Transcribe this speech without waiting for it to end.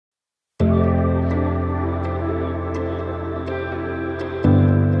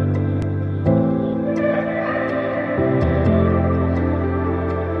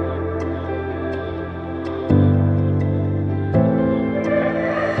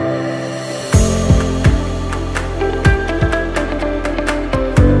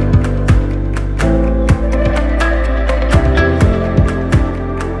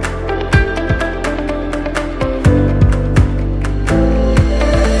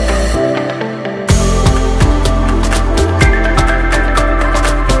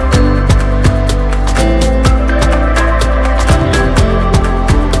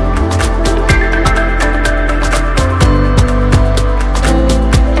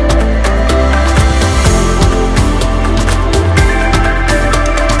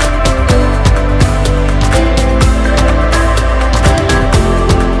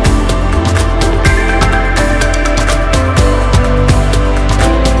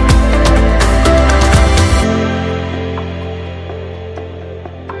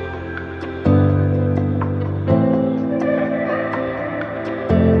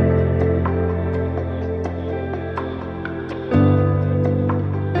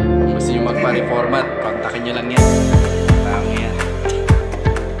format, kontakin nyo lang yan. Tama yan.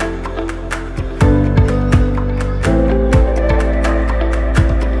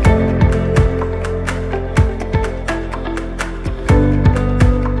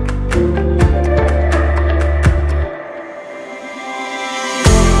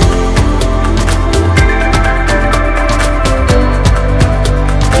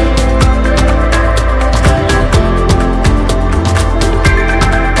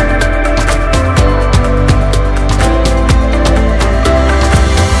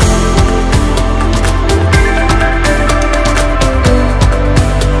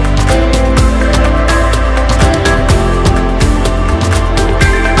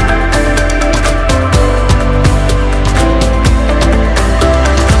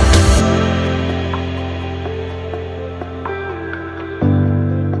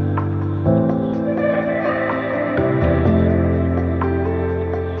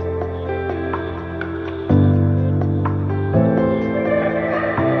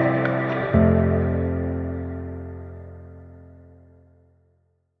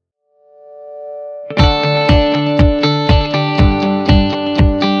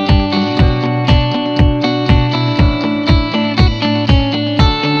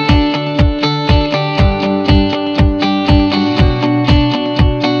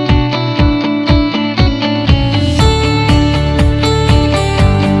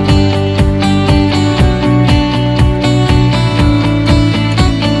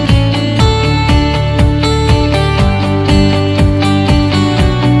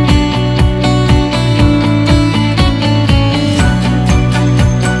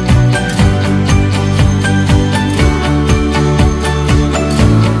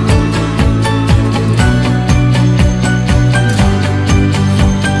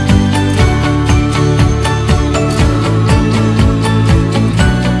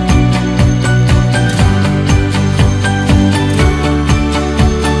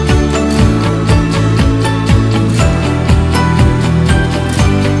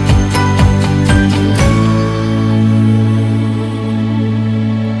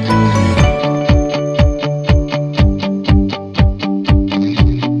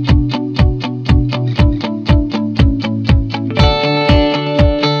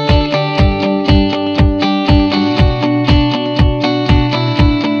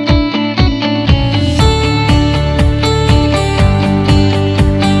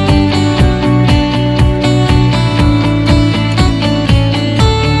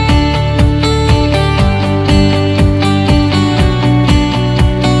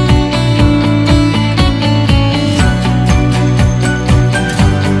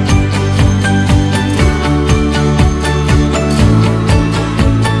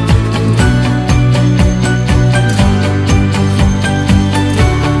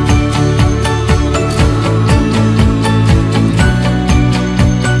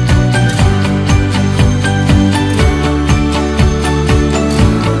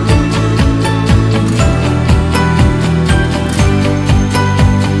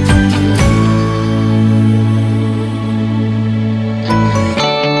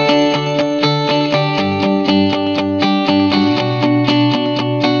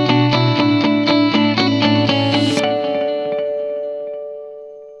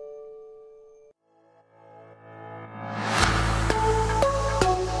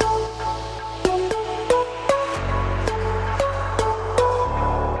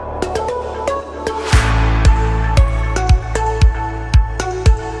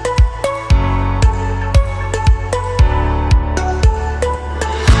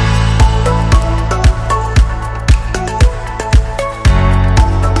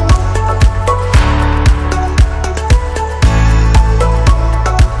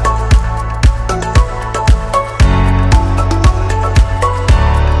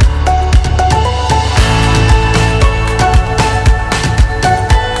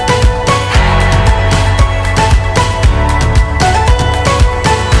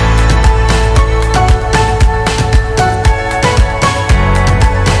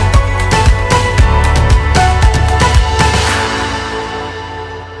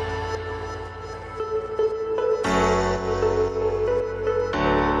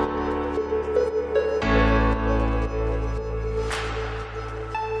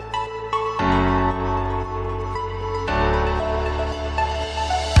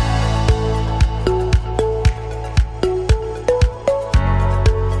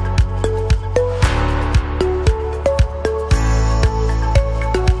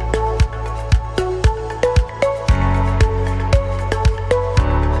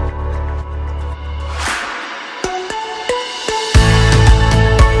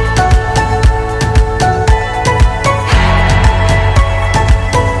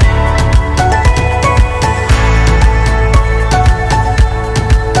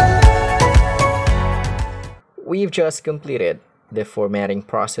 We've just completed the formatting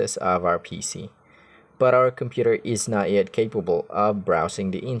process of our PC, but our computer is not yet capable of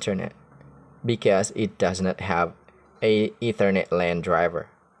browsing the internet because it does not have a Ethernet LAN driver.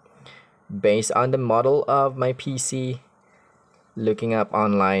 Based on the model of my PC, looking up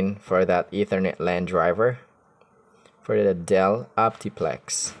online for that Ethernet LAN driver for the Dell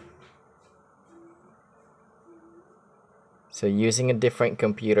Optiplex. So using a different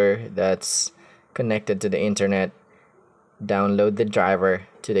computer that's connected to the internet, download the driver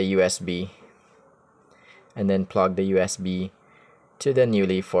to the USB and then plug the USB to the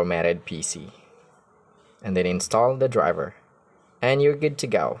newly formatted PC and then install the driver and you're good to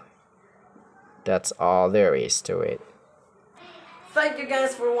go. That's all there is to it. Thank you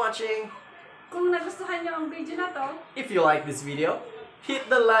guys for watching. Kung nagustuhan nyo ang video na to, If you like this video, hit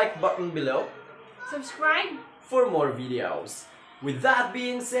the like button below subscribe! for more videos. With that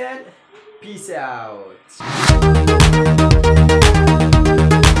being said, peace out.